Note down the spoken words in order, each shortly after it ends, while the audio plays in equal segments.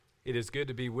It is good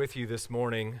to be with you this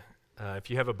morning. If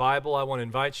you have a Bible, I want to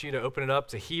invite you to open it up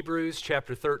to Hebrews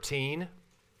chapter 13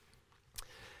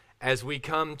 as we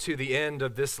come to the end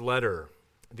of this letter,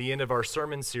 the end of our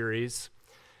sermon series.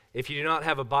 If you do not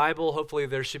have a Bible, hopefully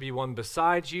there should be one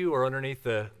beside you or underneath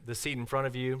the seat in front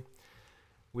of you.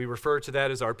 We refer to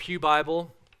that as our Pew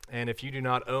Bible, and if you do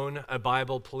not own a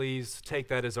Bible, please take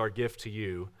that as our gift to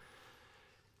you.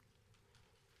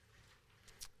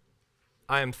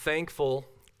 I am thankful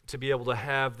to be able to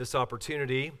have this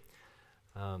opportunity,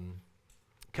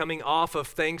 coming off of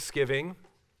Thanksgiving,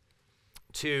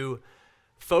 to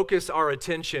focus our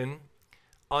attention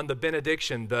on the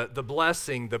benediction, the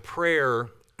blessing, the prayer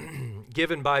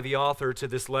given by the author to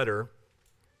this letter.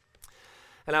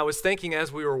 And I was thinking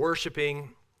as we were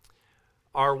worshiping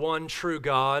our one true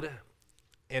God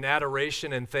in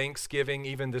adoration and thanksgiving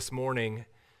even this morning,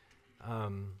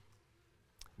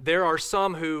 there are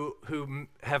some who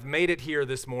have made it here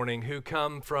this morning who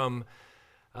come from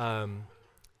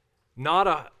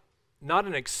not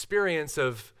an experience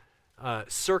of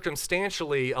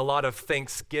circumstantially a lot of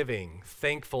thanksgiving,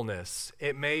 thankfulness.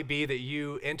 It may be that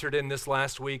you entered in this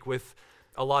last week with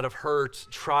a lot of hurt,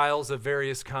 trials of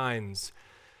various kinds.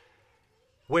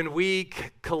 When we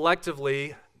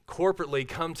collectively, corporately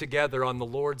come together on the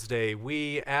Lord's Day,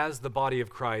 we as the body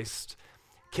of Christ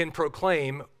can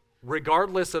proclaim,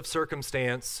 regardless of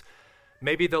circumstance,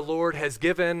 maybe the Lord has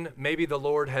given, maybe the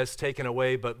Lord has taken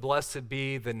away, but blessed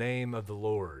be the name of the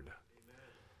Lord.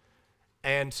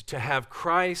 Amen. And to have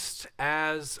Christ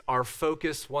as our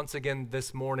focus once again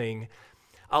this morning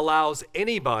allows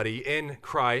anybody in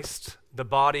Christ, the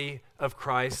body of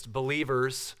Christ,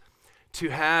 believers, to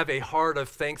have a heart of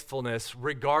thankfulness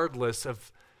regardless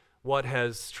of what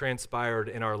has transpired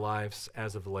in our lives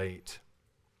as of late.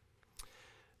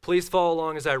 Please follow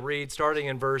along as I read, starting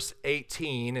in verse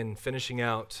 18 and finishing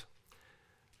out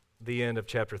the end of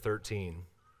chapter 13.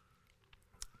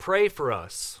 Pray for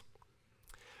us,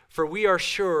 for we are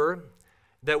sure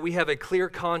that we have a clear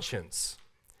conscience,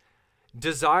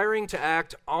 desiring to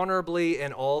act honorably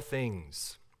in all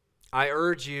things. I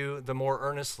urge you the more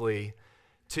earnestly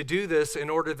to do this in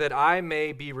order that I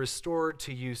may be restored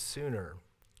to you sooner.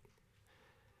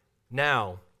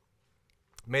 Now,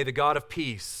 may the God of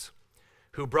peace,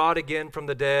 who brought again from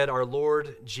the dead our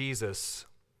Lord Jesus,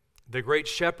 the great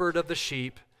shepherd of the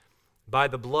sheep, by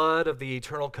the blood of the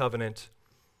eternal covenant,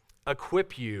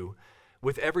 equip you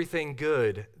with everything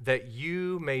good that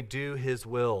you may do his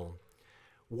will,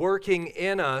 working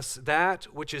in us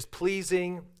that which is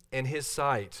pleasing in his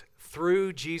sight,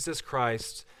 through Jesus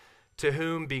Christ, to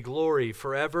whom be glory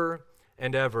forever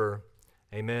and ever.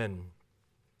 Amen.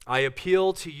 I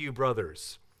appeal to you,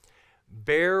 brothers,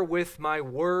 bear with my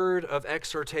word of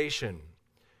exhortation,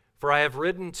 for I have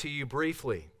written to you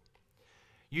briefly.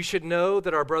 You should know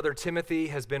that our brother Timothy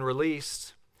has been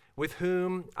released, with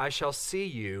whom I shall see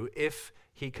you if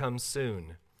he comes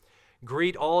soon.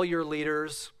 Greet all your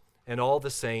leaders and all the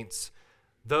saints.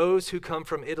 Those who come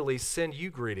from Italy send you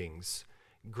greetings.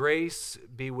 Grace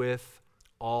be with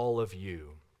all of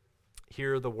you.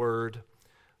 Hear the word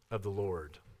of the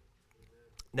Lord.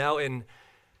 Now, in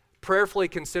prayerfully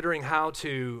considering how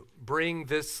to bring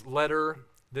this letter,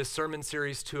 this sermon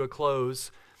series to a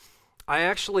close, I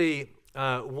actually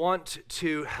want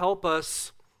to help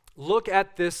us look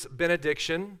at this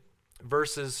benediction,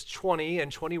 verses 20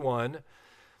 and 21,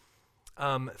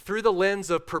 through the lens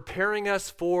of preparing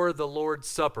us for the Lord's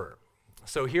Supper.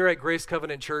 So here at Grace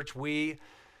Covenant Church, we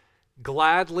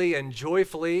gladly and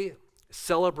joyfully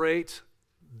celebrate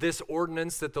this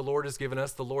ordinance that the Lord has given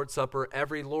us, the Lord's Supper,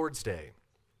 every Lord's Day.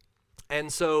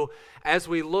 And so as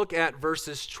we look at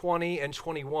verses 20 and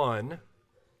 21,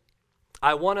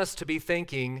 I want us to be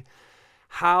thinking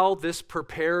how this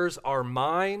prepares our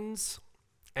minds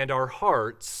and our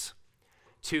hearts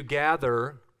to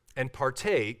gather and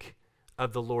partake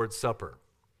of the Lord's Supper.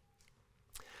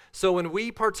 So when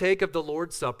we partake of the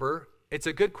Lord's Supper, it's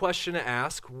a good question to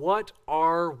ask, what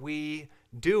are we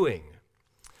doing?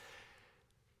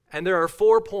 And there are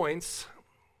 4 points,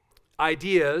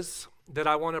 ideas, that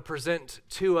I want to present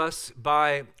to us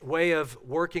by way of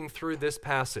working through this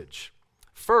passage.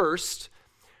 First,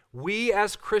 we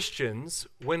as Christians,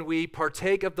 when we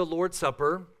partake of the Lord's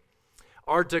Supper,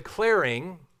 are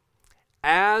declaring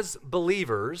as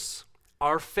believers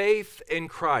our faith in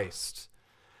Christ,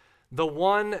 the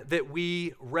one that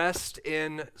we rest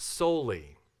in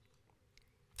solely.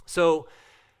 So,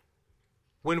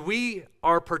 when we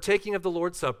are partaking of the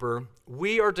Lord's Supper,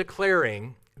 we are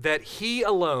declaring that he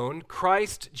alone,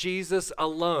 Christ Jesus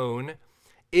alone,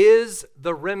 is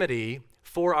the remedy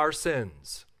for our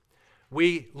sins.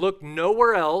 We look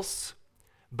nowhere else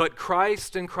but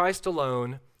Christ and Christ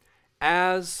alone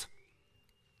as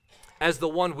the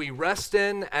one we rest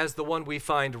in, as the one we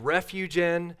find refuge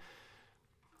in.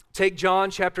 Take John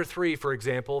chapter 3, for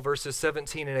example, verses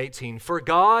 17 and 18. For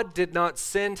God did not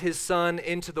send his Son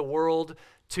into the world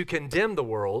to condemn the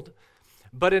world,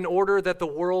 but in order that the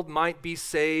world might be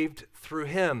saved through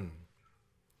him.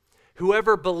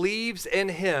 Whoever believes in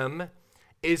him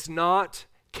is not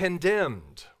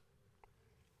condemned.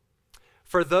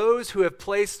 For those who have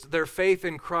placed their faith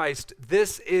in Christ,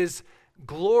 this is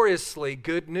gloriously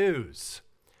good news.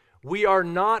 We are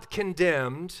not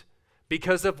condemned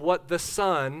because of what the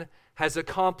Son has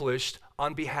accomplished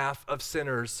on behalf of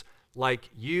sinners like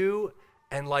you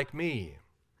and like me.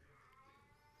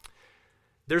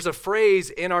 There's a phrase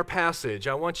in our passage.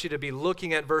 I want you to be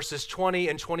looking at verses 20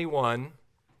 and 21.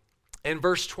 In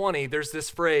verse 20, there's this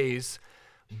phrase,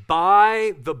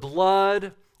 by the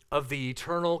blood of the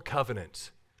eternal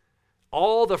covenant.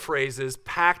 All the phrases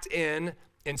packed in,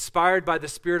 inspired by the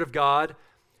Spirit of God,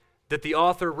 that the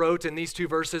author wrote in these two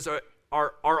verses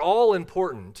are all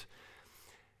important.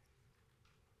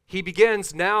 He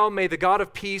begins, now may the God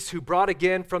of peace, who brought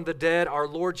again from the dead our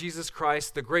Lord Jesus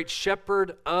Christ, the great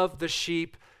shepherd of the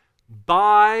sheep,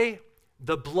 by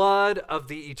the blood of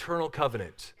the eternal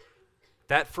covenant.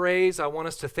 That phrase I want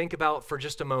us to think about for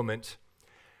just a moment.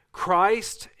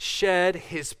 Christ shed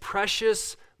his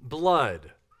precious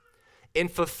blood in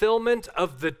fulfillment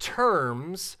of the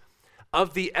terms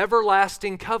of the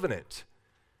everlasting covenant.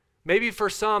 Maybe for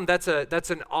some that's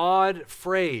an odd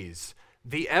phrase,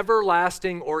 the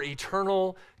everlasting or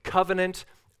eternal covenant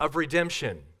of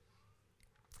redemption.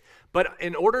 But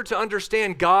in order to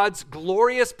understand God's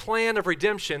glorious plan of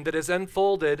redemption that is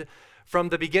unfolded from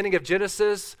the beginning of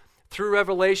Genesis through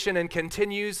Revelation and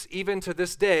continues even to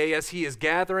this day as he is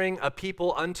gathering a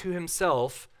people unto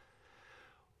himself,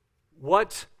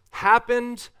 what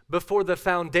happened before the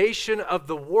foundation of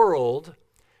the world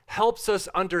helps us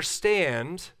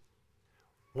understand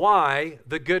why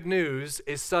the good news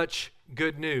is such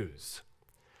good news.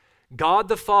 God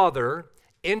the Father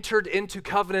entered into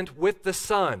covenant with the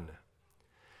Son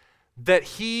that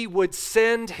he would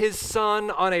send his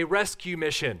Son on a rescue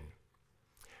mission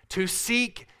to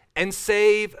seek and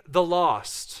save the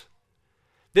lost.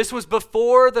 This was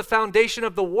before the foundation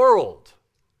of the world.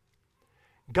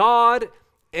 God,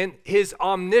 in his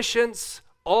omniscience,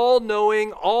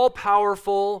 all-knowing,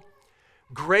 all-powerful,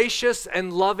 gracious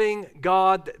and loving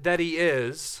God that he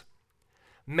is,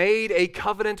 made a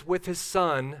covenant with his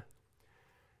Son,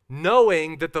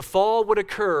 knowing that the fall would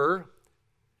occur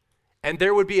and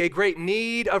there would be a great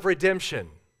need of redemption.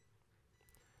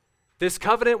 This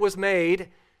covenant was made,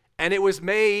 and it was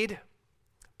made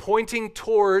pointing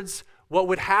towards what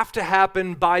would have to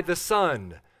happen by the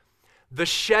Son, the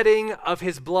shedding of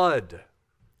his blood,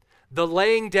 the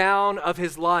laying down of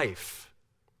his life.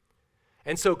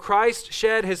 And so Christ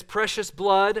shed his precious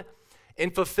blood in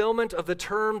fulfillment of the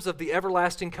terms of the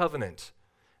everlasting covenant,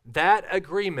 that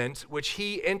agreement which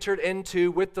he entered into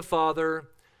with the Father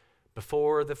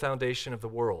before the foundation of the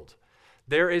world.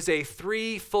 There is a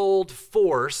threefold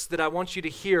force that I want you to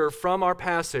hear from our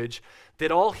passage that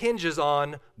all hinges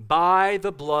on by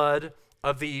the blood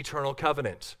of the eternal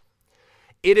covenant.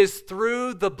 It is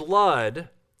through the blood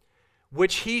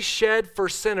which he shed for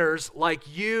sinners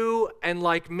like you and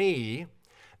like me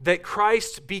that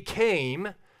Christ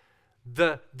became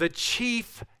the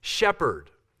chief shepherd.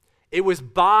 It was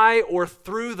by or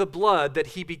through the blood that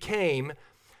he became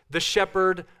the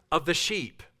shepherd of the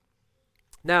sheep.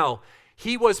 Now,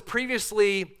 he was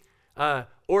previously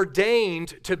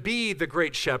ordained to be the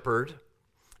great shepherd,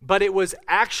 but it was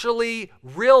actually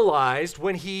realized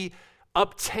when he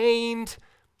obtained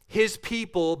his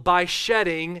people by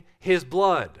shedding his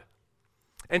blood.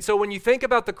 And so when you think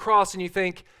about the cross and you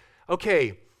think,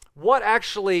 okay, what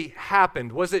actually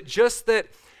happened? Was it just that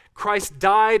Christ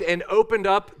died and opened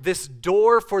up this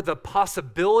door for the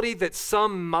possibility that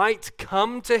some might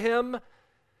come to him?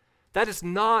 That is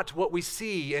not what we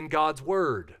see in God's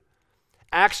word.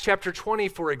 Acts chapter 20,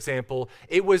 for example,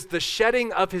 it was the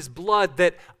shedding of his blood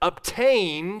that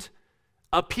obtained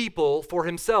a people for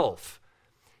himself.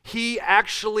 He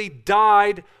actually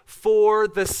died for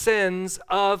the sins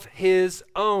of his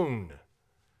own.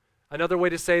 Another way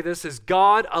to say this is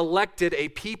God elected a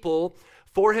people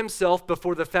for himself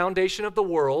before the foundation of the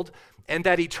world, and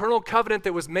that eternal covenant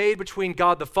that was made between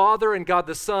God the Father and God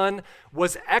the Son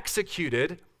was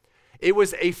executed. It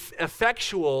was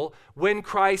effectual when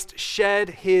Christ shed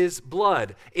his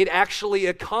blood. It actually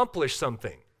accomplished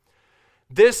something.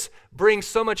 This brings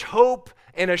so much hope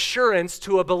and assurance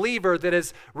to a believer that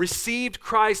has received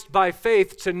Christ by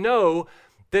faith to know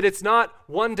that it's not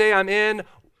one day I'm in,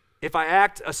 if I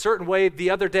act a certain way the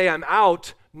other day, I'm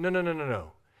out.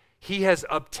 No. He has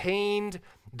obtained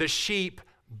the sheep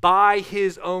by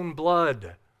his own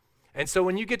blood. And so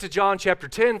when you get to John chapter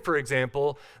 10, for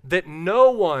example, that no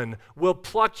one will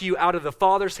pluck you out of the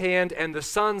Father's hand and the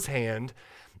Son's hand,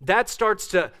 that starts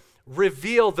to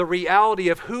reveal the reality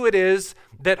of who it is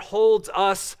that holds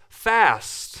us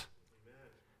fast.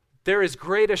 There is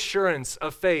great assurance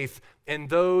of faith in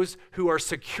those who are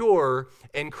secure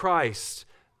in Christ.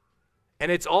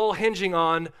 And it's all hinging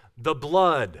on the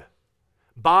blood.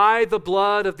 By the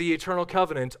blood of the eternal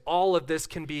covenant, all of this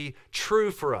can be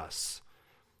true for us.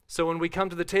 So when we come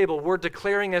to the table, we're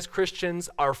declaring as Christians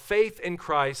our faith in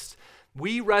Christ.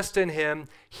 We rest in him.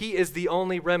 He is the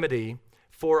only remedy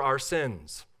for our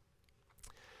sins.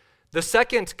 The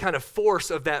second kind of force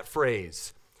of that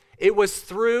phrase, it was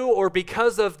through or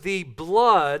because of the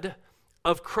blood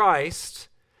of Christ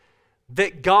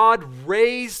that God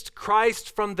raised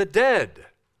Christ from the dead.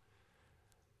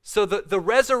 So the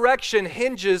resurrection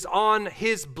hinges on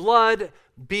his blood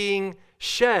being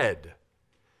shed.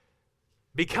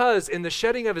 Because in the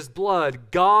shedding of his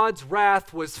blood, God's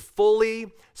wrath was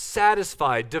fully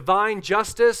satisfied. Divine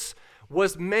justice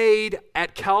was made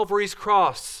at Calvary's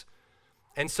cross.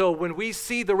 And so when we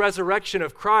see the resurrection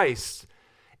of Christ,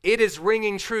 it is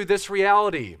ringing true this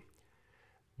reality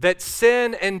that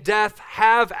sin and death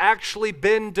have actually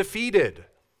been defeated.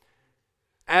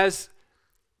 As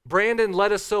Brandon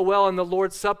led us so well in the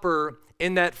Lord's Supper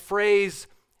in that phrase,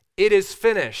 "It is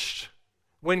finished."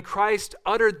 When Christ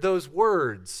uttered those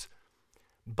words,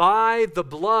 by the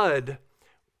blood,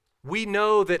 we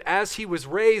know that as he was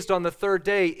raised on the third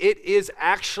day, it is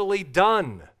actually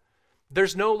done.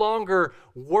 There's no longer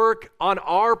work on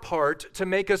our part to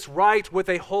make us right with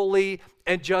a holy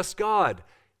and just God.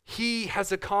 He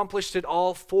has accomplished it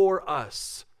all for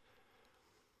us.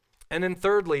 And then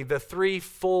thirdly, the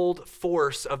threefold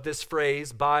force of this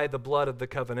phrase, by the blood of the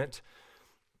covenant,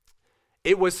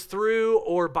 it was through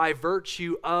or by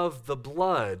virtue of the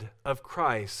blood of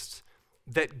Christ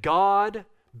that God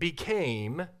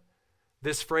became,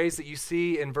 this phrase that you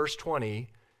see in verse 20,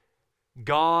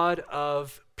 God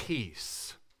of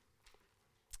peace.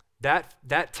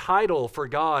 That title for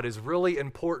God is really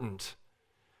important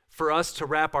for us to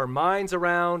wrap our minds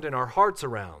around and our hearts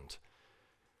around.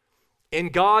 In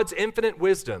God's infinite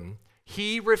wisdom,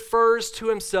 he refers to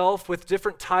himself with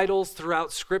different titles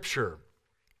throughout Scripture.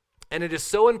 And it is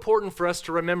so important for us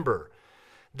to remember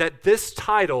that this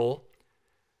title,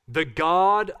 the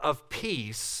God of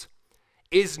peace,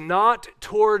 is not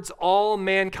towards all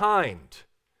mankind.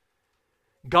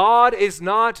 God is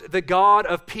not the God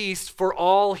of peace for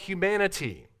all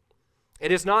humanity.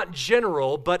 It is not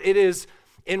general, but it is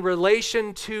in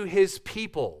relation to his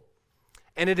people.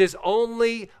 And it is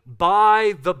only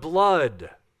by the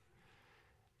blood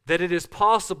that it is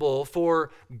possible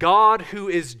for God, who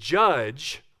is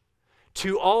judge,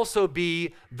 to also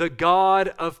be the God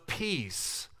of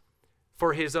peace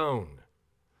for his own.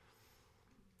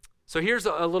 So here's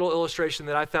a little illustration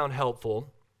that I found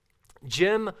helpful.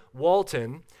 Jim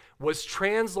Walton was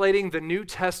translating the New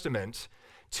Testament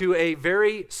to a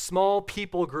very small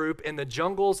people group in the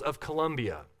jungles of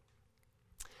Colombia.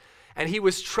 And he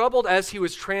was troubled as he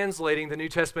was translating the New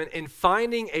Testament in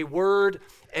finding a word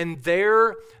in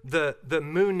the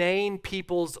Munane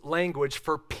people's language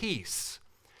for peace.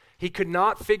 He could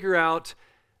not figure out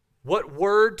what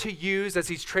word to use as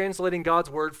he's translating God's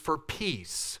word for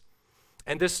peace.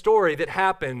 And this story that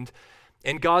happened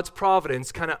in God's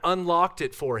providence kind of unlocked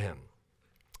it for him.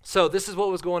 So this is what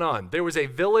was going on. There was a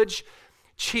village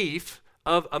chief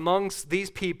amongst these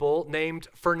people named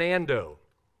Fernando.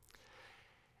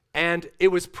 And it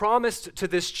was promised to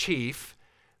this chief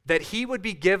that he would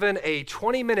be given a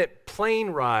 20-minute plane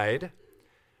ride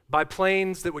by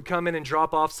planes that would come in and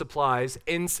drop off supplies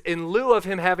in lieu of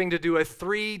him having to do a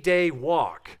 3-day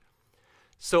walk.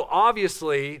 So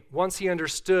obviously, once he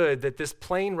understood that this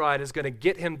plane ride is going to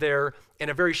get him there in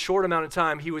a very short amount of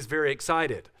time, he was very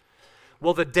excited.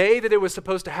 Well, the day that it was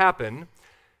supposed to happen,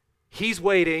 he's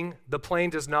waiting, the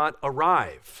plane does not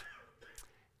arrive.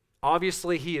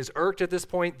 Obviously, he is irked at this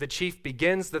point. The chief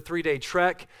begins the 3-day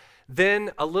trek.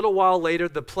 Then a little while later,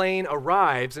 the plane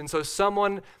arrives, and so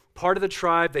part of the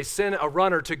tribe, they send a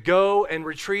runner to go and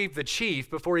retrieve the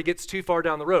chief before he gets too far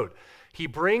down the road. He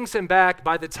brings him back.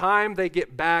 By the time they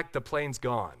get back, the plane's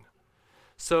gone.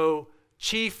 So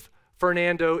Chief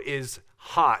Fernando is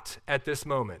hot at this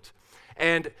moment.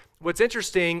 And what's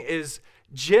interesting is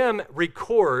Jim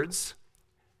records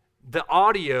the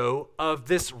audio of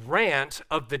this rant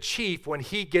of the chief when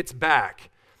he gets back.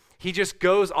 He just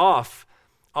goes off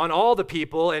on all the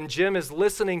people, and Jim is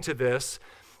listening to this.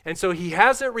 And so he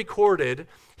has it recorded.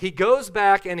 He goes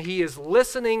back and he is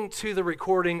listening to the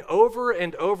recording over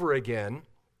and over again.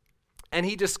 And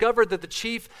he discovered that the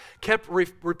chief kept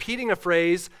repeating a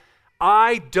phrase,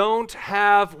 "I don't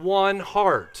have one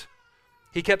heart."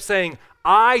 He kept saying,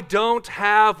 "I don't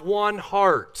have one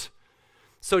heart."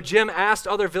 So Jim asked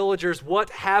other villagers what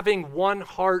having one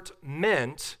heart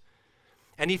meant.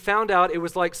 And he found out it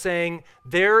was like saying,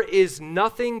 there is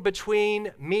nothing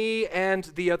between me and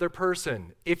the other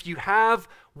person. If you have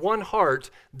one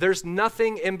heart, there's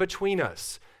nothing in between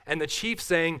us. And the chief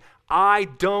saying, "I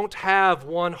don't have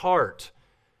one heart."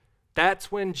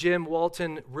 That's when Jim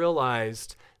Walton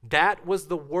realized that was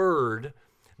the word,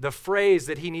 the phrase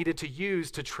that he needed to use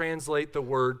to translate the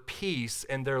word peace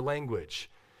in their language.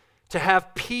 To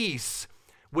have peace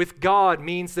with God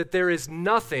means that there is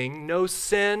nothing, no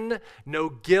sin, no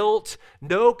guilt,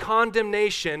 no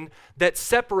condemnation that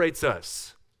separates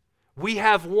us. We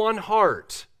have one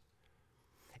heart.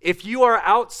 If you are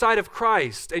outside of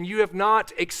Christ and you have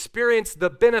not experienced the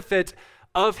benefit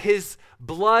of his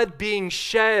blood being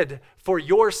shed for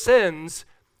your sins,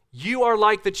 you are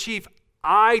like the chief.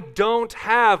 I don't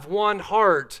have one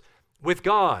heart with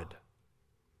God.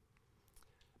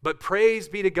 But praise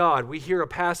be to God, we hear a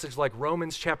passage like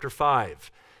Romans chapter 5.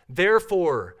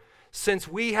 Therefore, since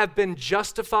we have been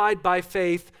justified by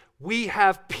faith, we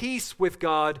have peace with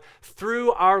God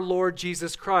through our Lord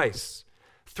Jesus Christ.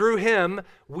 Through him,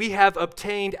 we have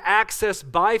obtained access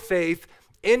by faith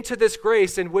into this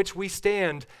grace in which we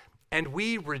stand, and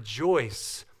we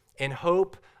rejoice in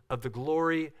hope of the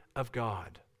glory of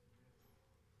God.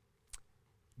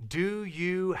 Do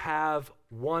you have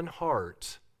one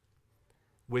heart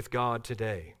with God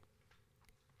today?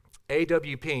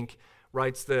 A.W. Pink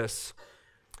writes this: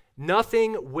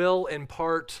 "Nothing will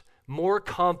impart more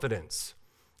confidence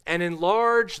and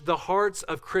enlarge the hearts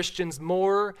of Christians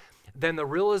more than the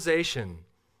realization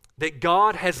that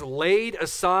God has laid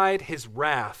aside his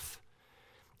wrath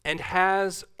and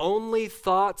has only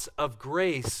thoughts of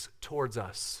grace towards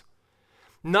us.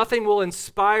 Nothing will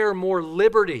inspire more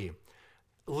liberty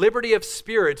of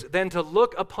spirit than to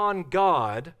look upon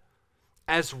God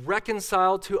as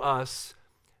reconciled to us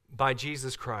by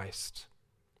Jesus Christ."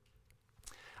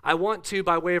 I want to,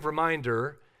 by way of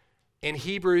reminder, in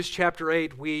Hebrews chapter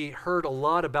 8, we heard a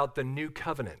lot about the new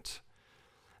covenant.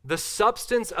 The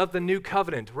substance of the new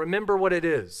covenant, remember what it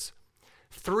is.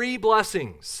 3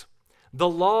 blessings. The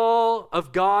law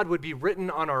of God would be written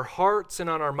on our hearts and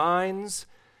on our minds.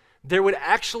 There would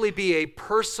actually be a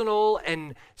personal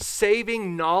and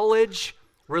saving knowledge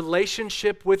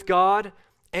relationship with God,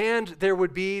 and there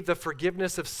would be the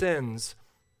forgiveness of sins,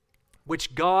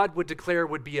 which God would declare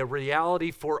would be a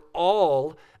reality for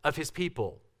all of his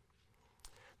people.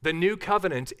 The new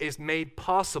covenant is made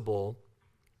possible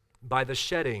by the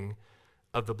shedding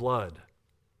of the blood.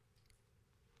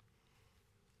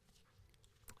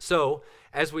 So,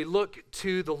 as we look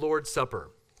to the Lord's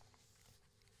Supper,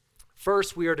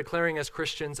 first, we are declaring as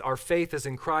Christians our faith is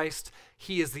in Christ.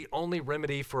 He is the only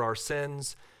remedy for our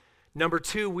sins. Number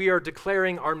 2, we are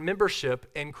declaring our membership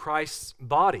in Christ's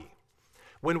body.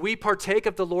 When we partake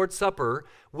of the Lord's Supper,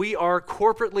 we are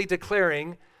corporately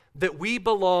declaring that we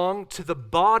belong to the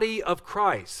body of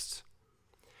Christ.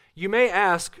 You may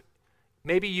ask,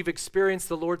 maybe you've experienced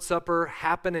the Lord's Supper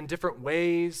happen in different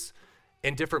ways,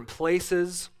 in different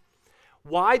places.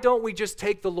 Why don't we just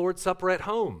take the Lord's Supper at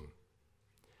home?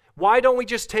 Why don't we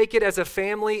just take it as a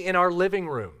family in our living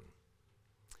room?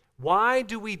 Why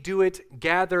do we do it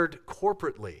gathered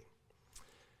corporately?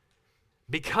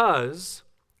 Because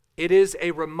it is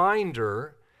a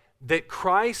reminder that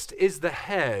Christ is the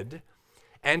head,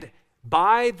 and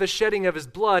by the shedding of his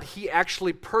blood, he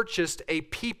actually purchased a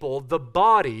people, the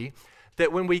body,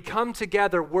 that when we come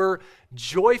together, we're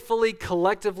joyfully,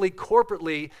 collectively,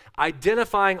 corporately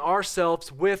identifying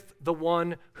ourselves with the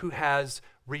one who has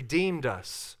redeemed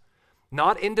us.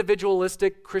 Not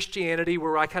individualistic Christianity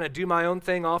where I kind of do my own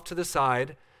thing off to the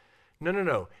side.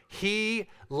 No. He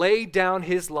laid down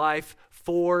his life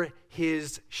for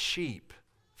his sheep,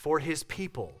 for his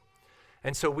people.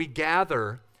 And so we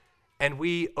gather and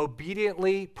we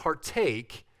obediently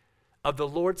partake of the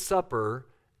Lord's Supper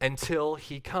until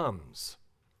he comes.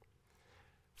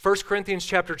 1 Corinthians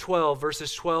chapter 12,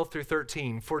 verses 12 through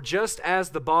 13. "For just as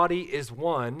the body is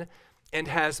one and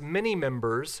has many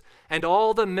members, and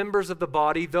all the members of the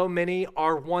body, though many,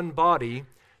 are one body,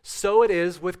 so it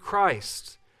is with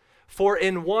Christ. For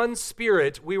in one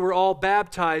Spirit we were all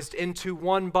baptized into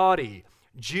one body,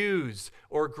 Jews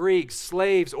or Greeks,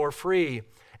 slaves or free,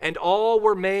 and all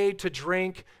were made to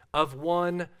drink of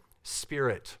one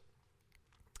Spirit."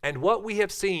 And what we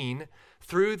have seen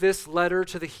through this letter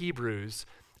to the Hebrews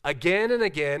again and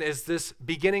again is this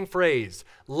beginning phrase,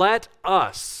 let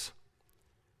us.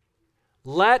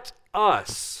 Let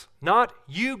us. Not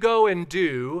you go and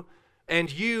do,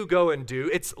 and you go and do.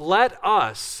 It's let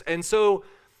us. And so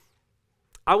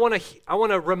I want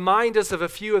to remind us of a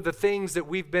few of the things that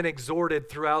we've been exhorted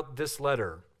throughout this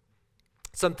letter.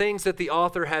 Some things that the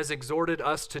author has exhorted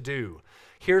us to do.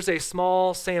 Here's a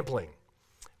small sampling.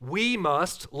 We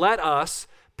must, let us,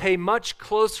 pay much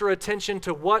closer attention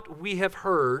to what we have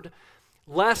heard,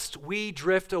 lest we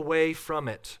drift away from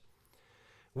it.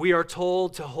 We are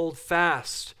told to hold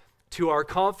fast to our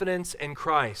confidence in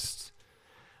Christ.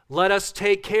 Let us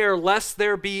take care lest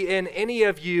there be in any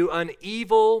of you an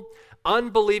evil,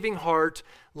 unbelieving heart,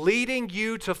 leading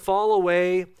you to fall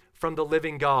away from the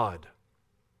living God.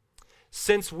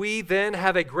 Since we then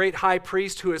have a great high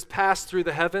priest who has passed through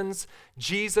the heavens,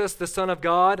 Jesus, the Son of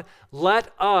God,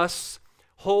 let us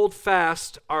hold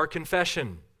fast our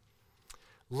confession.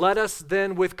 Let us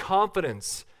then with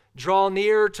confidence draw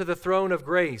near to the throne of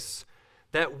grace,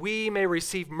 that we may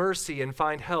receive mercy and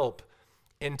find help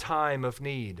in time of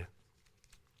need.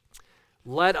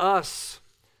 Let us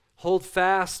hold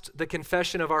fast the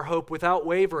confession of our hope without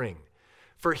wavering,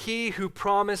 for he who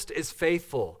promised is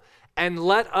faithful. And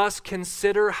let us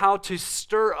consider how to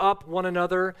stir up one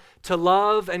another to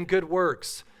love and good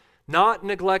works, not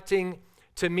neglecting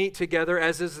to meet together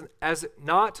as is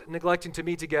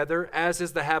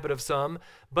the habit of some,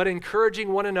 but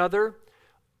encouraging one another,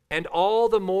 and all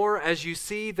the more as you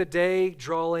see the day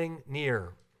drawing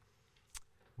near.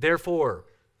 Therefore,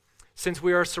 since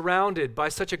we are surrounded by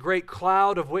such a great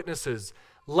cloud of witnesses,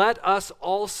 let us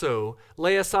also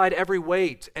lay aside every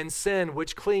weight and sin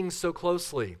which clings so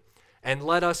closely, and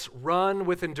let us run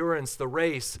with endurance the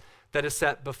race that is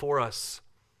set before us.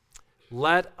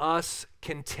 Let us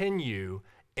continue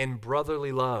in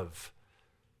brotherly love.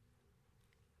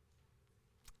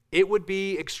 It would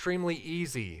be extremely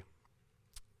easy,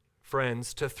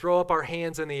 friends, to throw up our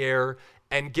hands in the air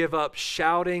and give up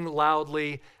shouting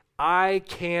loudly, I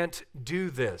can't do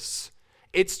this.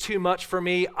 It's too much for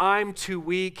me. I'm too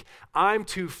weak. I'm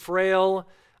too frail.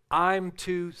 I'm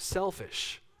too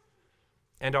selfish.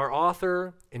 And our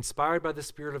author, inspired by the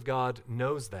Spirit of God,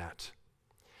 knows that.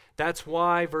 That's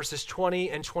why verses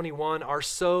 20 and 21 are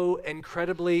so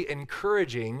incredibly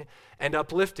encouraging and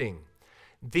uplifting.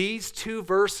 These two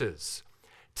verses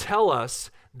tell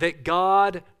us that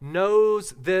God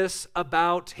knows this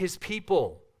about his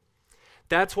people.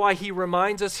 That's why he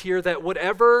reminds us here that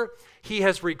whatever he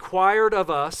has required of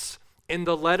us in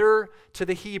the letter to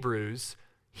the Hebrews,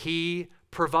 he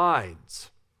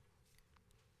provides.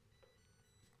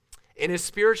 In his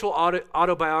spiritual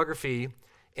autobiography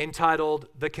entitled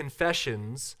The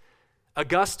Confessions,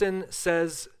 Augustine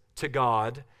says to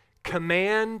God,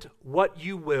 command what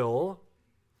you will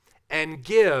and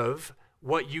give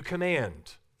what you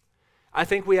command. I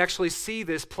think we actually see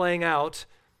this playing out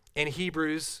in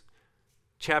Hebrews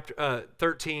chapter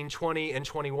 13, 20, and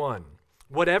 21.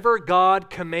 Whatever God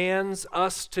commands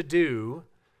us to do,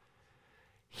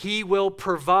 he will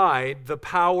provide the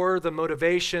power, the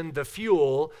motivation, the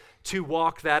fuel to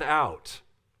walk that out.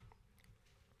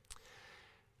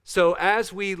 So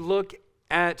as we look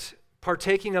at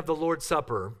partaking of the Lord's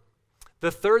Supper,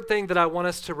 the third thing that I want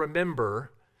us to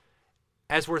remember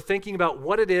as we're thinking about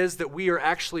what it is that we are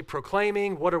actually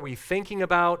proclaiming, what are we thinking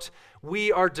about, we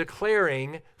are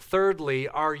declaring, thirdly,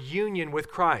 our union with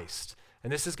Christ.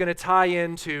 And this is going to tie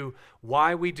into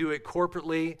why we do it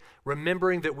corporately,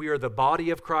 remembering that we are the body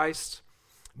of Christ.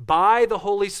 By the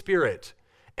Holy Spirit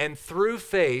and through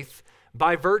faith,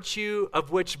 by virtue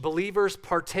of which believers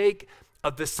partake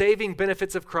of the saving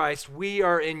benefits of Christ, we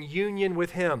are in union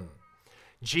with him.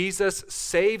 Jesus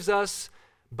saves us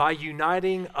by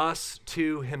uniting us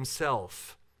to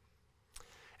himself.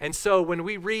 And so when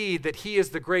we read that he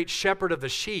is the great shepherd of the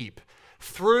sheep,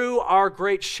 through our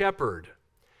great shepherd,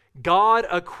 God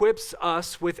equips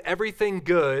us with everything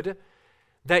good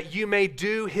that you may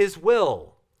do his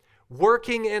will,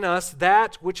 working in us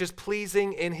that which is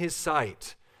pleasing in his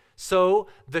sight. So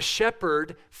the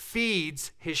shepherd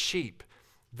feeds his sheep.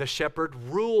 The shepherd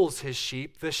rules his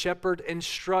sheep. The shepherd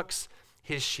instructs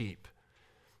his sheep.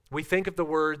 We think of the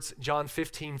words, John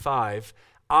 15:5,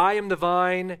 I am the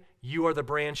vine, you are the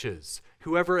branches.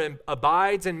 Whoever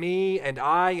abides in me and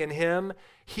I in him,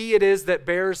 he it is that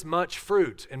bears much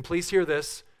fruit. And please hear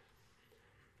this,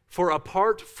 for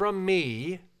apart from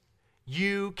me,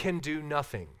 you can do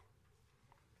nothing.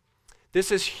 This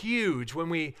is huge when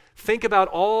we think about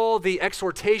all the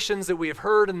exhortations that we have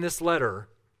heard in this letter.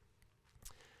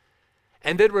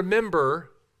 And then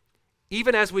remember,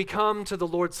 even as we come to the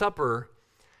Lord's Supper,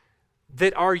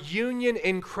 that our union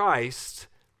in Christ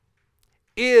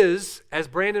is, as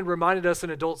Brandon reminded us in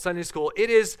Adult Sunday School, it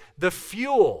is the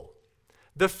fuel.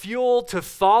 The fuel to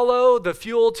follow, the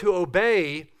fuel to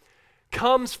obey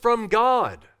comes from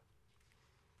God.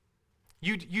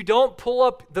 You don't pull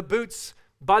up the boots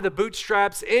by the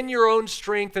bootstraps in your own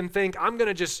strength and think, I'm going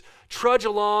to just trudge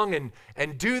along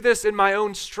and do this in my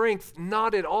own strength.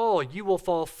 Not at all. You will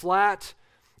fall flat,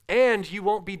 and you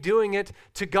won't be doing it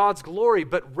to God's glory,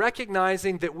 but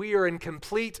recognizing that we are in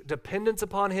complete dependence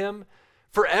upon Him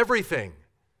for everything.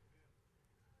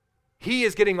 He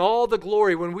is getting all the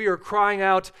glory when we are crying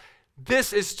out,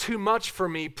 this is too much for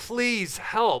me, please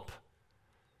help.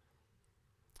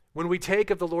 When we take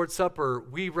of the Lord's Supper,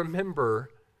 we remember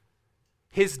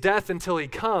His death until He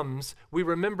comes. We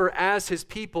remember as His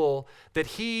people that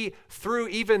He, through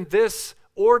even this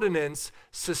ordinance,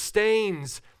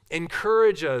 sustains,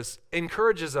 encourages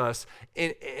us,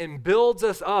 and builds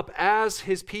us up as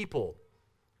His people.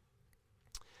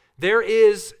 There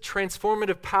is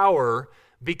transformative power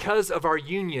because of our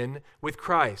union with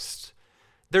Christ.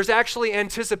 There's actually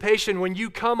anticipation when you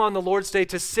come on the Lord's Day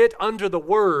to sit under the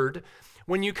Word,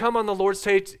 when you come on the Lord's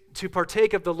Day to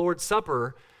partake of the Lord's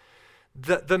Supper,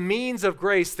 the means of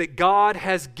grace that God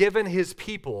has given His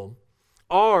people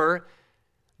are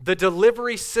the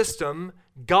delivery system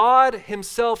God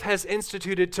Himself has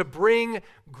instituted to bring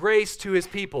grace to His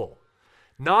people.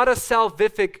 Not a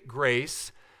salvific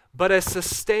grace, but a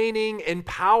sustaining,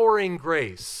 empowering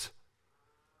grace.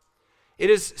 It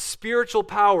is spiritual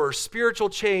power, spiritual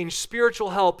change,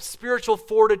 spiritual help, spiritual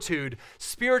fortitude,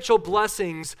 spiritual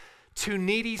blessings to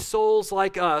needy souls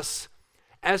like us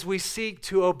as we seek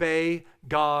to obey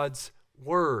God's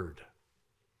word.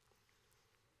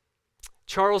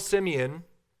 Charles Simeon,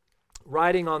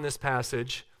 writing on this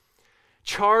passage,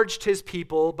 charged his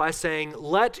people by saying,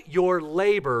 "Let your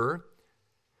labor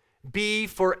be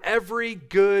for every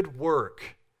good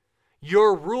work,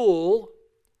 your rule,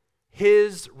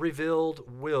 His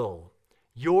revealed will,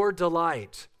 your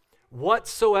delight,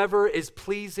 whatsoever is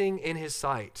pleasing in His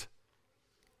sight."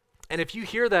 And if you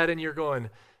hear that and you're going,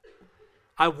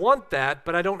 I want that,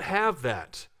 but I don't have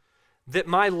that. That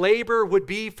my labor would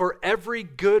be for every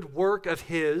good work of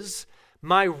His,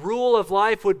 my rule of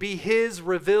life would be His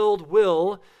revealed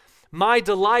will, my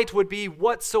delight would be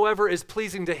whatsoever is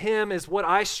pleasing to Him is what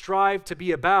I strive to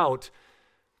be about.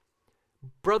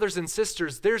 Brothers and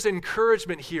sisters, there's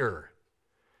encouragement here.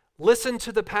 Listen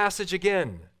to the passage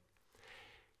again.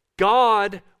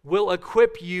 God will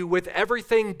equip you with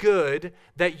everything good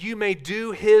that you may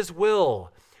do His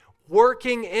will,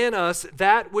 working in us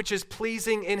that which is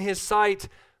pleasing in His sight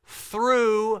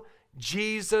through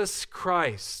Jesus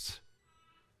Christ.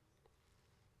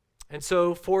 And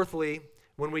so, fourthly,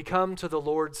 when we come to the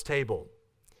Lord's table,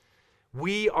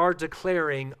 we are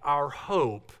declaring our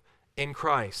hope in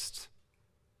Christ.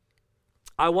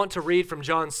 I want to read from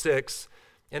John 6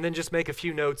 and then just make a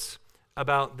few notes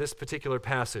about this particular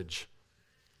passage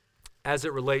as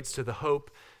it relates to the hope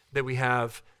that we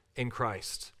have in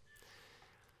Christ.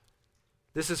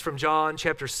 This is from John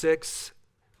chapter 6.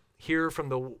 Hear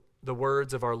from the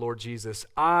words of our Lord Jesus.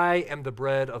 "I am the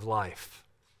bread of life.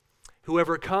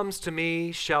 Whoever comes to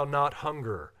me shall not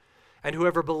hunger, and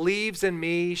whoever believes in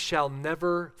me shall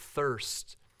never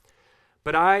thirst.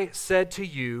 But I said to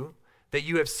you that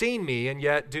you have seen me and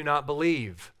yet do not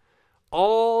believe.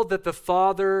 All that the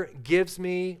Father gives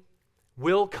me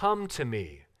will come to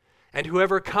me, and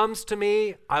whoever comes to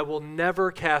me I will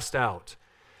never cast out.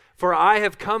 For I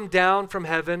have come down from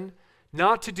heaven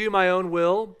not to do my own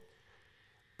will,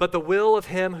 but the will of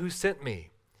Him who sent me.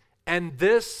 And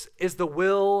this is the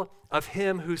will of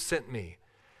Him who sent me,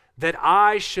 that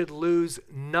I should lose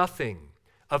nothing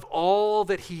of all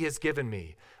that He has given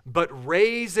me, but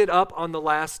raise it up on the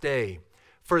last day.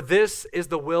 For this is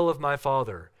the will of my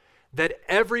Father, that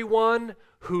everyone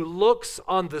who looks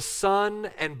on the Son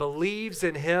and believes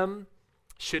in Him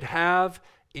should have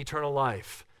eternal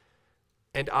life.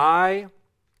 And I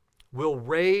will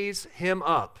raise him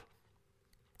up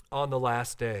on the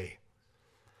last day."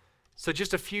 So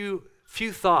just a few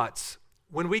thoughts.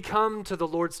 When we come to the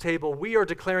Lord's table, we are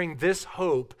declaring this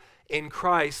hope in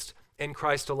Christ and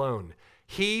Christ alone.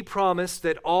 He promised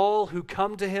that all who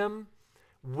come to Him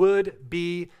would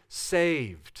be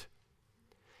saved.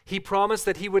 He promised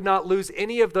that He would not lose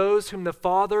any of those whom the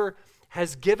Father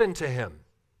has given to Him.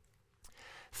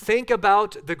 Think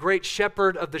about the great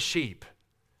shepherd of the sheep.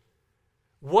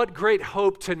 What great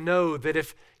hope to know that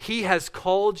if He has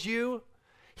called you,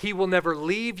 He will never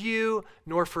leave you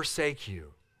nor forsake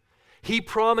you. He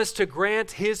promised to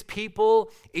grant His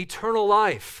people eternal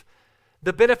life.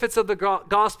 The benefits of the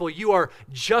gospel: you are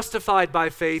justified by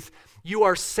faith, you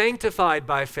are sanctified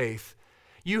by faith,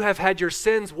 You have had your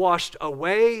sins washed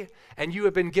away, and you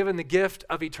have been given the gift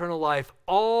of eternal life.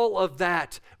 All of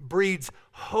that breeds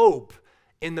hope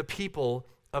in the people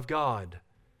of God.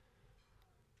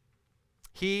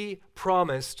 He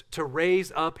promised to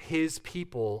raise up his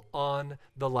people on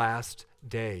the last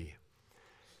day.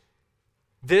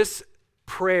 This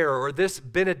prayer, or this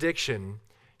benediction,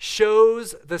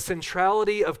 shows the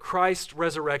centrality of Christ's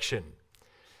resurrection.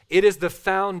 It is the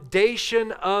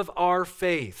foundation of our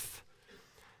faith.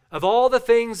 Of all the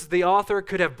things the author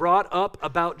could have brought up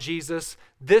about Jesus,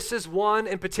 this is one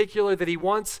in particular that he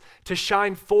wants to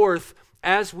shine forth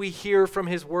as we hear from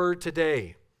his word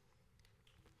today.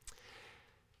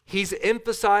 He's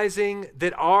emphasizing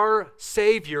that our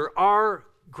Savior, our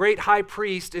great high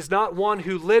priest, is not one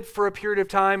who lived for a period of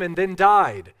time and then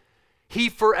died. He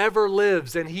forever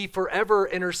lives, and he forever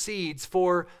intercedes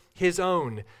for his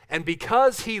own. And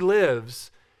because he lives,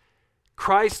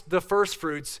 Christ the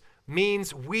firstfruits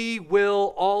means we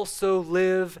will also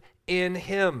live in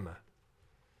him.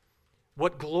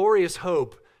 What glorious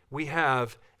hope we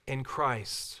have in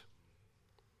Christ.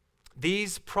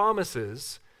 These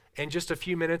promises, in just a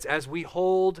few minutes, as we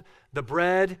hold the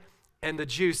bread and the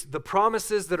juice, the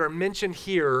promises that are mentioned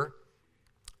here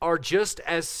are just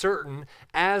as certain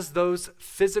as those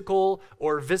physical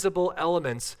or visible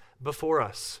elements before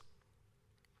us.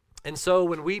 And so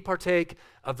when we partake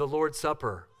of the Lord's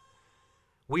Supper,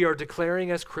 we are declaring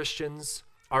as Christians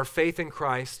our faith in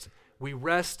Christ. We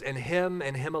rest in him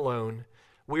and him alone.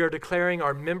 We are declaring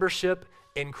our membership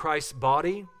in Christ's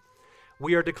body.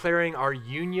 We are declaring our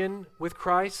union with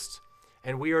Christ,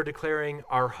 and we are declaring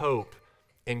our hope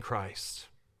in Christ.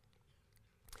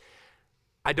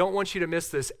 I don't want you to miss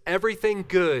this. Everything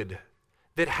good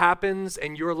that happens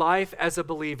in your life as a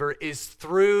believer is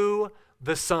through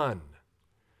the Son.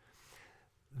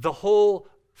 The whole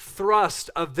thrust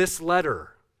of this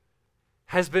letter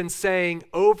has been saying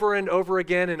over and over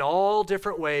again in all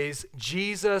different ways,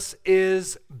 Jesus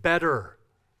is better.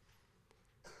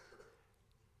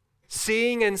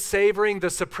 Seeing and savoring the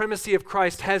supremacy of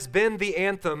Christ has been the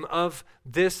anthem of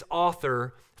this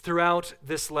author throughout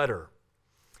this letter.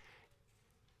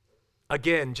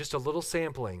 Again, just a little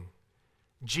sampling.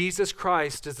 Jesus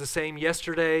Christ is the same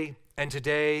yesterday and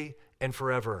today and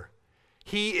forever.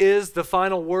 He is the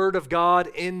final word of God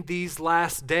in these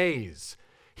last days.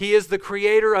 He is the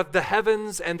creator of the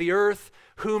heavens and the earth,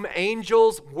 whom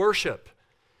angels worship.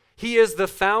 He is the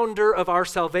founder of our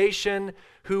salvation,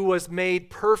 who was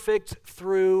made perfect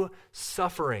through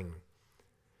suffering.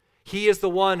 He is the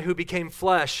one who became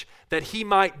flesh, that he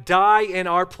might die in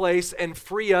our place and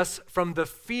free us from the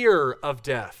fear of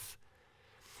death.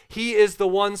 He is the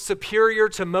one superior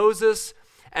to Moses,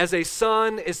 as a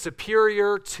son is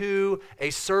superior to a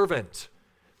servant.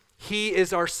 He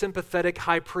is our sympathetic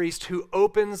high priest who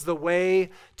opens the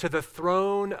way to the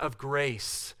throne of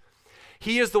grace.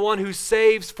 He is the one who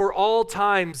saves for all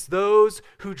times those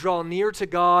who draw near to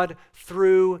God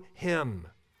through him.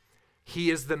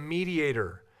 He is the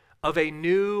mediator of a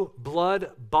new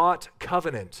blood-bought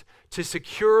covenant to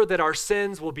secure that our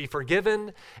sins will be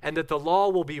forgiven and that the law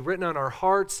will be written on our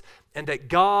hearts and that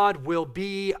God will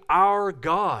be our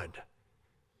God.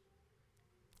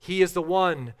 He is the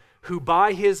one who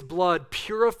by his blood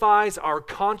purifies our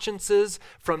consciences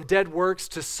from dead works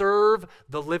to serve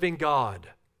the living God.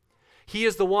 He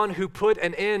is the one who put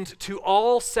an end to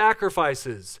all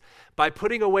sacrifices by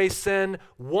putting away sin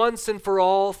once and for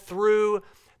all through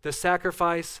the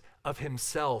sacrifice of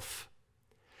himself.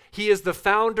 He is the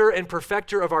founder and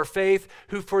perfecter of our faith,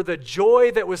 who for the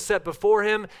joy that was set before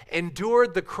him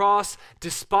endured the cross,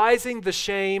 despising the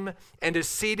shame, and is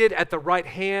seated at the right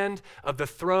hand of the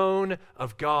throne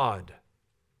of God.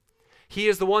 He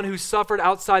is the one who suffered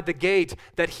outside the gate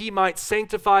that he might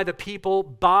sanctify the people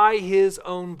by his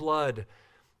own blood.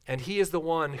 And he is the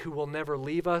one who will never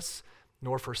leave us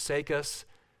nor forsake us,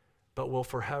 but will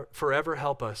forever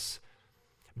help us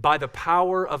by the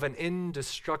power of an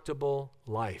indestructible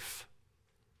life.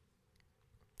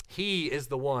 He is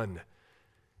the one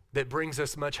that brings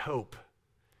us much hope.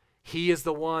 He is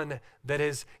the one that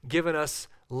has given us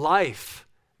life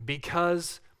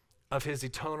because of his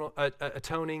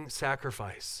atoning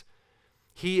sacrifice.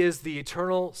 He is the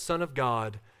eternal Son of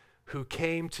God who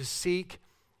came to seek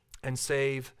and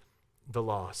save the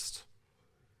lost.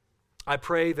 I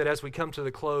pray that as we come to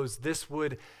the close, this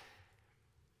would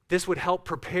help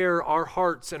prepare our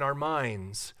hearts and our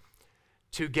minds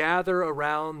to gather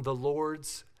around the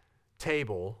Lord's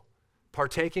table,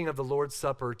 partaking of the Lord's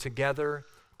Supper together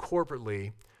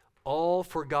corporately, all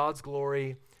for God's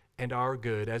glory and our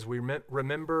good, as we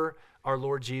remember our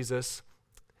Lord Jesus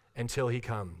until he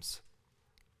comes.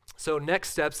 So next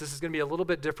steps, this is going to be a little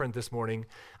bit different this morning.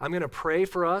 I'm going to pray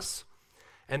for us,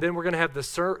 and then we're going to have the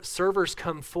servers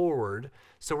come forward.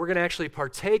 So we're going to actually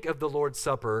partake of the Lord's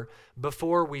Supper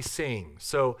before we sing.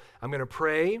 So I'm going to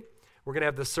pray. We're going to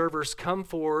have the servers come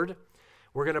forward.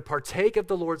 We're going to partake of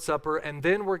the Lord's Supper, and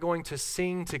then we're going to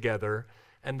sing together,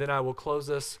 and then I will close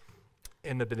us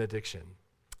in the benediction.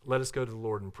 Let us go to the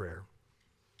Lord in prayer.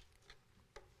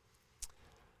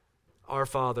 Our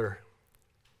Father,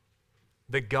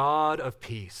 the God of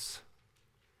peace,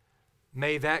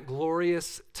 may that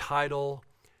glorious title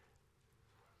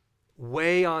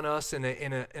weigh on us in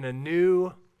a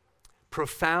new,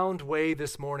 profound way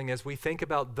this morning as we think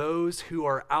about those who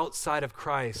are outside of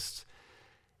Christ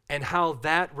and how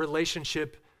that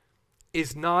relationship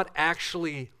is not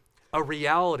actually a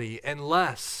reality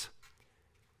unless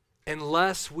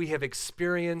we have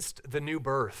experienced the new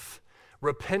birth,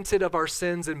 repented of our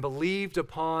sins, and believed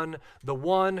upon the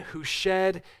one who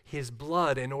shed his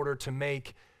blood in order to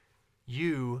make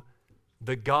you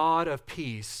the God of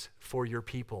peace for your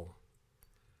people.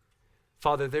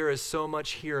 Father, there is so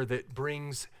much here that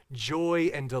brings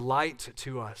joy and delight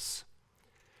to us.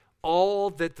 All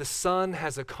that the Son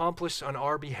has accomplished on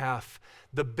our behalf,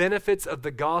 the benefits of the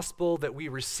gospel that we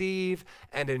receive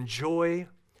and enjoy,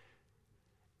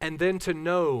 and then to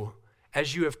know,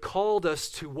 as you have called us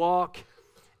to walk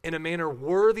in a manner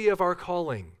worthy of our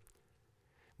calling,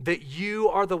 that you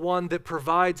are the one that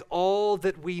provides all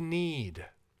that we need.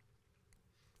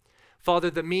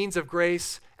 Father, the means of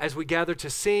grace, as we gather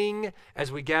to sing,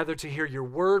 as we gather to hear your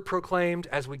word proclaimed,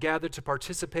 as we gather to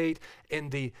participate in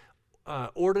the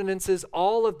ordinances,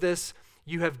 all of this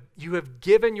you have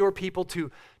given your people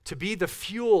to be the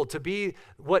fuel, to be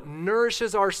what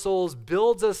nourishes our souls,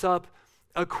 builds us up,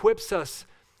 equips us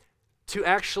to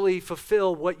actually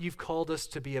fulfill what you've called us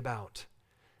to be about.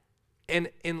 And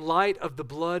in light of the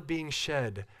blood being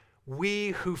shed, we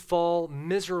who fall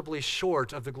miserably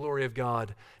short of the glory of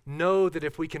God know that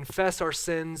if we confess our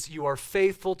sins, you are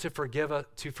faithful to forgive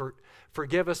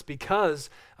us because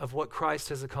of what Christ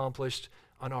has accomplished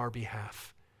on our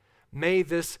behalf. May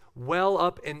this well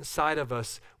up inside of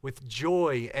us with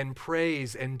joy and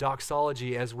praise and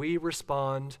doxology as we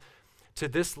respond to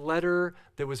this letter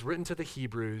that was written to the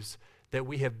Hebrews that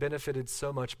we have benefited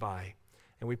so much by.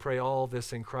 And we pray all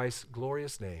this in Christ's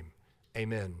glorious name.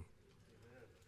 Amen.